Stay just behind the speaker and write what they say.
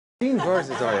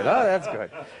verses on it. Oh, that's good.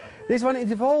 This one,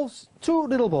 it involves two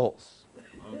little balls.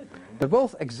 They're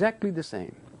both exactly the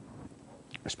same.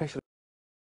 Especially.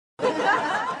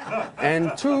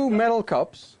 And two metal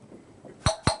cups.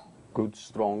 Good,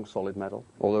 strong, solid metal.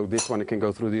 Although this one can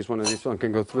go through this one and this one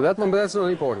can go through that one, but that's not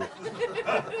important.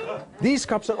 These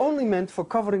cups are only meant for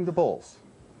covering the balls.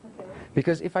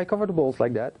 Because if I cover the balls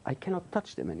like that, I cannot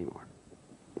touch them anymore.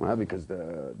 Well, because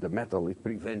the metal, it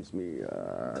prevents me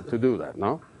to do that,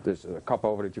 no? There's a cup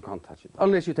over it, you can't touch it.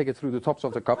 Unless you take it through the tops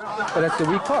of the cup, but that's the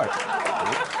weak part.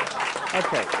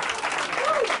 Okay.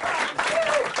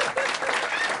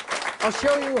 I'll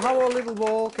show you how a little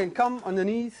ball can come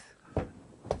underneath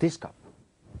this cup.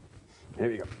 Here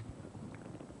we go.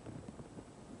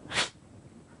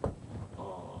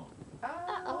 Oh,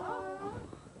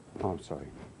 I'm sorry.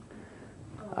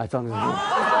 I thought it was...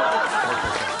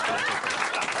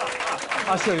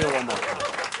 I'll show you one more time.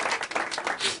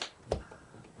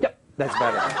 Yep, that's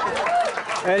better.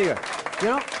 Anyway, you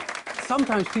know,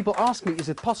 sometimes people ask me, is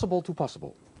it possible to pass a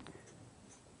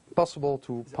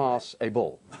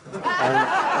ball? And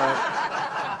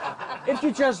if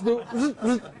you just do... you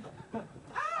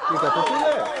got the thing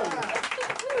there.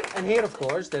 And here, of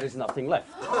course, there is nothing left.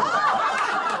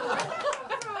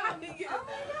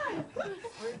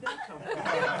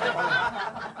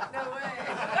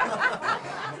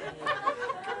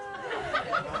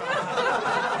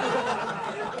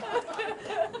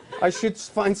 I should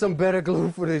find some better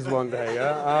glue for this one day.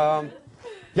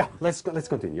 Yeah, let's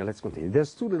continue.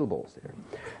 There's two little balls there.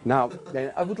 Now,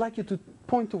 I would like you to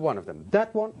point to one of them.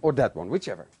 That one or that one,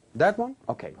 whichever. That one?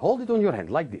 Okay, hold it on your hand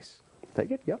like this.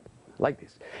 Take it, yep, like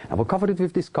this. I will cover it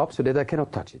with this cup so that I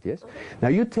cannot touch it, yes? Now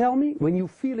you tell me when you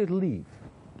feel it leave.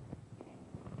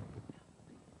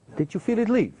 Did you feel it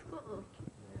leave?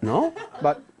 No?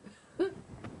 But...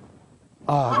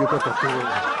 Ah, you got the feeling.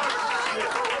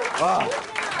 Ah.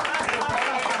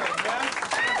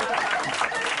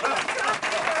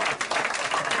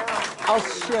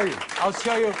 I'll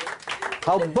show you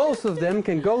how both of them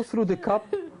can go through the cup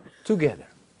together.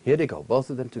 Here they go, both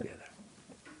of them together.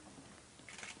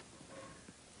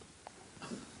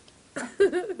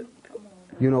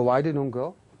 You know why they don't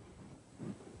go?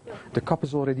 The cup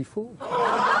is already full.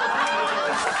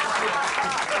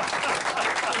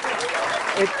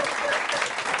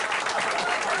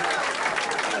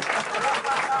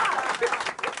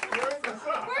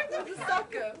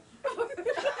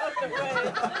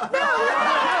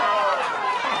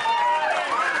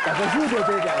 Dat is goed, dat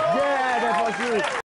ik